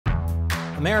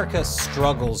America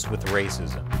struggles with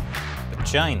racism, but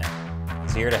China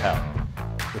is here to help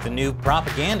with a new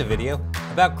propaganda video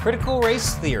about critical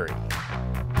race theory.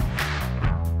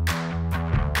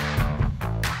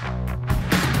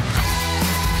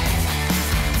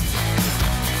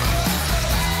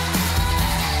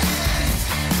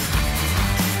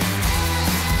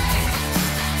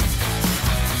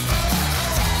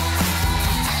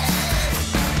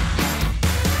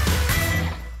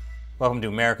 Welcome to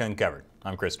America Uncovered.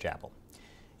 I'm Chris Chappell.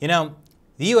 You know,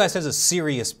 the U.S. has a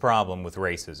serious problem with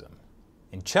racism,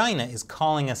 and China is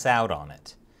calling us out on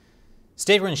it.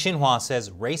 State-run Xinhua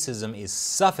says racism is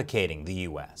suffocating the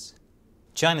U.S.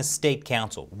 China's State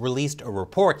Council released a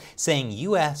report saying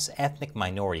U.S. ethnic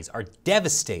minorities are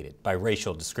devastated by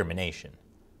racial discrimination.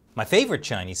 My favorite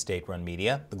Chinese state-run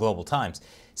media, the Global Times,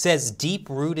 says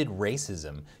deep-rooted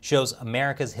racism shows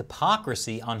America's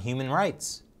hypocrisy on human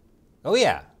rights. Oh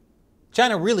yeah,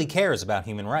 China really cares about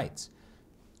human rights.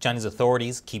 China's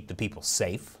authorities keep the people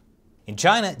safe. In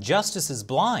China, justice is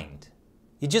blind.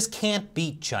 You just can't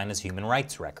beat China's human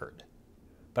rights record.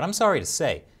 But I'm sorry to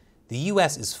say, the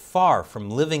U.S. is far from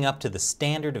living up to the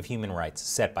standard of human rights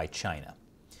set by China.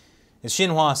 As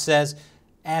Xinhua says,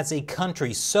 as a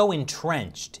country so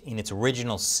entrenched in its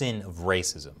original sin of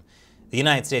racism, the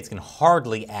United States can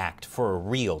hardly act for a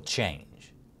real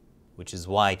change, which is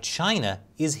why China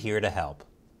is here to help.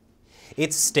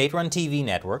 Its state-run TV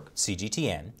network,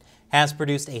 CGTN, has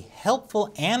produced a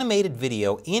helpful animated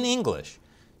video in English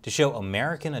to show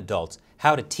American adults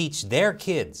how to teach their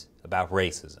kids about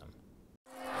racism.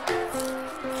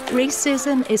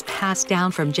 Racism is passed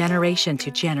down from generation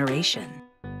to generation.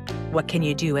 What can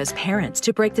you do as parents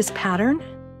to break this pattern?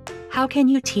 How can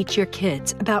you teach your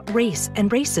kids about race and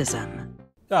racism?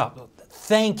 Oh,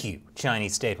 thank you,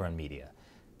 Chinese state-run media.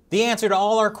 The answer to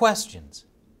all our questions.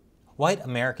 White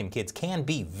American kids can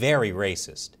be very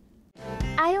racist.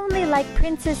 I only like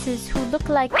princesses who look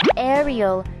like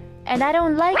Ariel, and I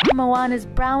don't like Moana's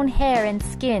brown hair and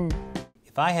skin.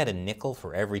 If I had a nickel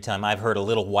for every time I've heard a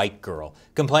little white girl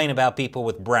complain about people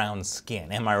with brown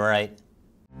skin, am I right?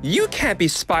 You can't be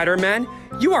Spider-Man.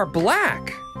 You are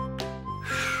black.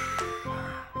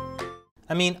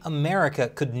 I mean, America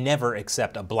could never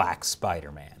accept a black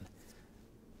Spider-Man.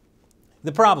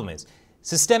 The problem is,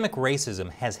 systemic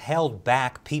racism has held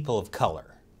back people of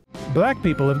color. Black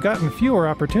people have gotten fewer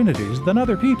opportunities than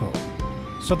other people,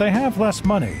 so they have less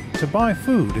money to buy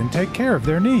food and take care of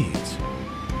their needs.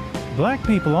 Black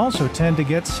people also tend to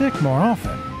get sick more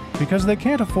often because they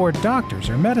can't afford doctors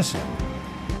or medicine.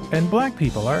 And black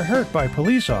people are hurt by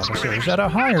police officers at a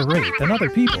higher rate than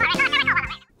other people.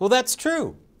 Well, that's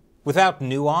true, without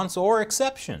nuance or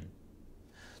exception.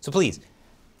 So please,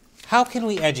 how can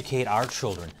we educate our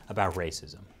children about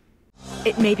racism?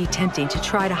 It may be tempting to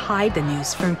try to hide the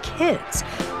news from kids,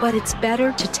 but it's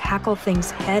better to tackle things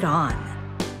head on.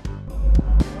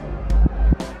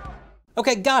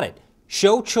 Okay, got it.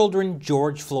 Show children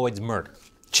George Floyd's murder.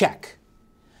 Check.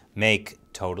 Make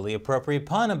totally appropriate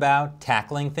pun about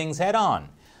tackling things head on.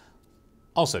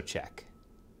 Also check.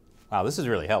 Wow, this is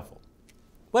really helpful.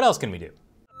 What else can we do?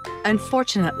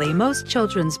 Unfortunately, most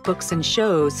children's books and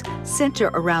shows center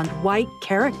around white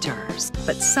characters,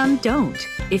 but some don't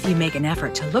if you make an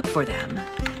effort to look for them.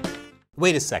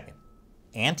 Wait a second.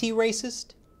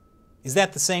 Anti-racist? Is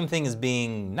that the same thing as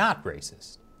being not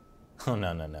racist? Oh,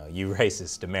 no, you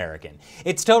racist American.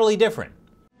 It's totally different.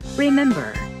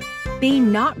 Remember,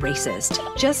 being not racist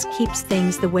just keeps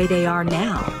things the way they are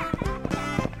now.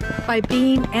 By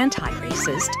being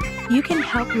anti-racist, you can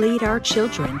help lead our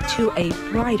children to a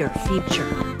brighter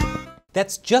future.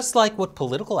 That's just like what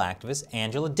political activist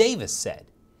Angela Davis said.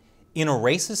 In a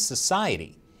racist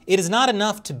society, it is not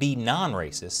enough to be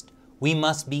non-racist, we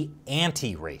must be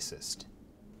anti-racist.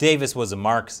 Davis was a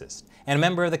Marxist and a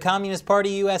member of the Communist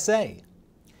Party USA.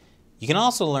 You can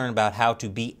also learn about how to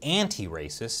be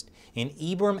anti-racist in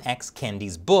Ibram X.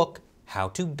 Kendi's book, How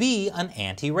to Be an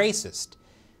Anti-Racist.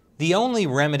 The only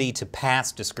remedy to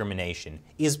past discrimination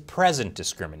is present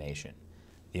discrimination.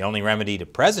 The only remedy to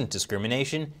present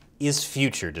discrimination is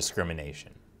future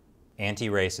discrimination.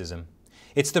 Anti-racism.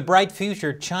 It's the bright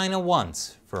future China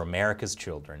wants for America's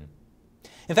children.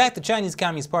 In fact, the Chinese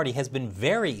Communist Party has been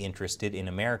very interested in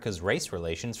America's race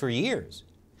relations for years.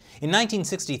 In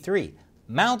 1963,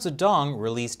 Mao Zedong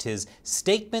released his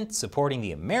statement supporting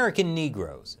the American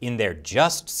Negroes in their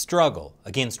just struggle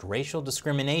against racial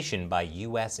discrimination by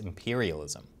U.S.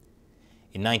 imperialism.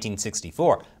 In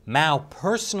 1964, Mao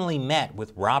personally met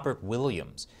with Robert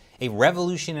Williams, a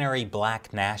revolutionary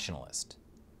black nationalist.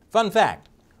 Fun fact,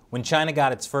 when China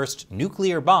got its first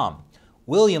nuclear bomb,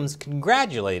 Williams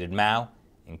congratulated Mao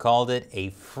and called it a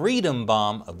freedom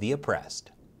bomb of the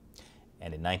oppressed.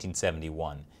 And in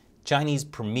 1971, Chinese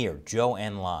Premier Zhou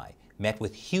Enlai met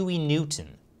with Huey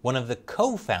Newton, one of the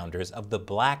co-founders of the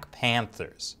Black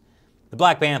Panthers. The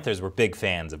Black Panthers were big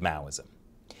fans of Maoism.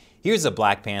 Here's a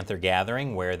Black Panther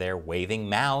gathering where they're waving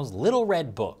Mao's Little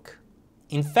Red Book.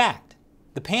 In fact,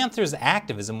 the Panthers'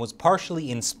 activism was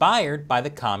partially inspired by the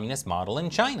communist model in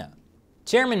China.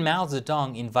 Chairman Mao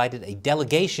Zedong invited a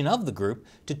delegation of the group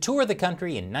to tour the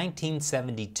country in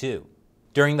 1972,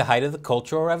 during the height of the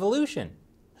Cultural Revolution,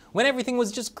 when everything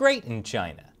was just great in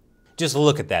China. Just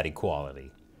look at that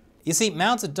equality. You see,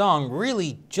 Mao Zedong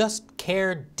really just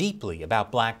cared deeply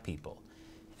about black people,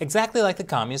 exactly like the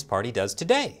Communist Party does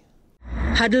today.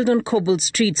 Huddled on cobbled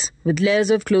streets with layers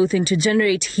of clothing to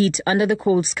generate heat under the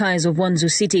cold skies of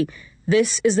Wanzhou City,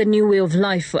 this is the new way of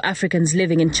life for Africans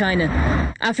living in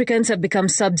China. Africans have become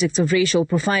subjects of racial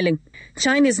profiling.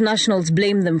 Chinese nationals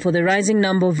blame them for the rising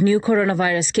number of new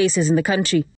coronavirus cases in the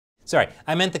country. Sorry,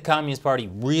 I meant the Communist Party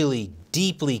really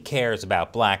deeply cares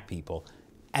about black people,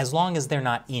 as long as they're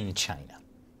not in China.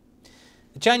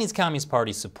 The Chinese Communist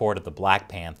Party's support of the Black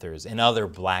Panthers and other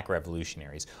black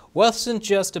revolutionaries wasn't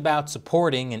just about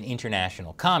supporting an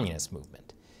international communist movement.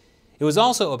 It was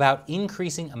also about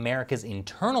increasing America's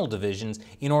internal divisions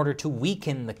in order to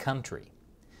weaken the country.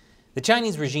 The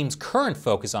Chinese regime's current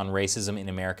focus on racism in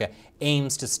America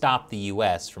aims to stop the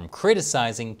U.S. from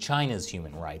criticizing China's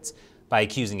human rights by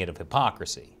accusing it of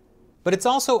hypocrisy. But it's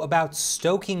also about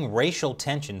stoking racial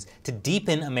tensions to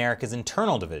deepen America's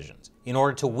internal divisions in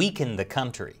order to weaken the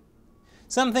country.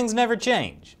 Some things never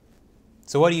change.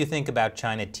 So what do you think about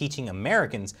China teaching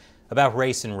Americans about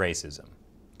race and racism?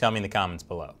 Tell me in the comments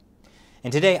below.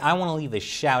 And today I want to leave a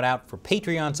shout out for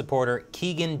Patreon supporter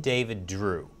Keegan David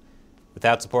Drew.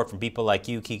 Without support from people like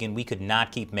you, Keegan, we could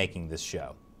not keep making this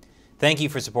show. Thank you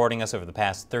for supporting us over the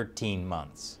past 13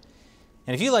 months.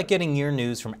 And if you like getting your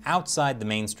news from outside the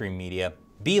mainstream media,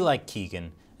 be like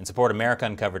Keegan and support America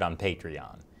Uncovered on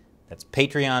Patreon. That's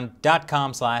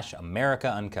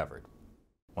patreon.com/AmericaUncovered.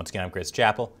 Once again, I'm Chris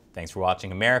Chappell. Thanks for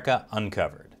watching America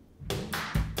Uncovered.